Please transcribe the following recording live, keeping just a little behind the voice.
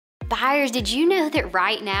Buyers, did you know that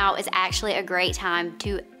right now is actually a great time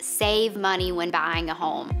to save money when buying a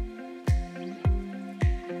home?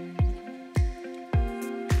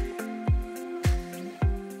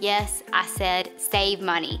 Yes, I said save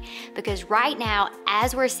money, because right now,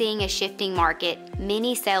 as we're seeing a shifting market,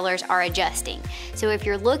 many sellers are adjusting. So if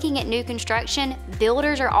you're looking at new construction,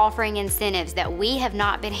 builders are offering incentives that we have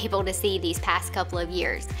not been able to see these past couple of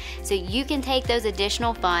years. So you can take those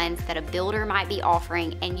additional funds that a builder might be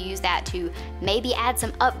offering and use that to maybe add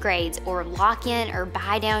some upgrades or lock in or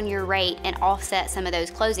buy down your rate and offset some of those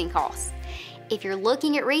closing costs. If you're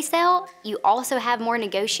looking at resale, you also have more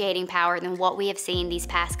negotiating power than what we have seen these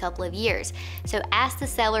past couple of years. So ask the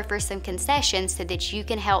seller for some concessions so that you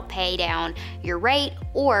can help pay down your rate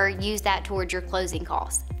or use that towards your closing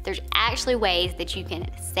costs. There's actually ways that you can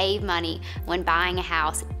save money when buying a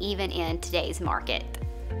house, even in today's market.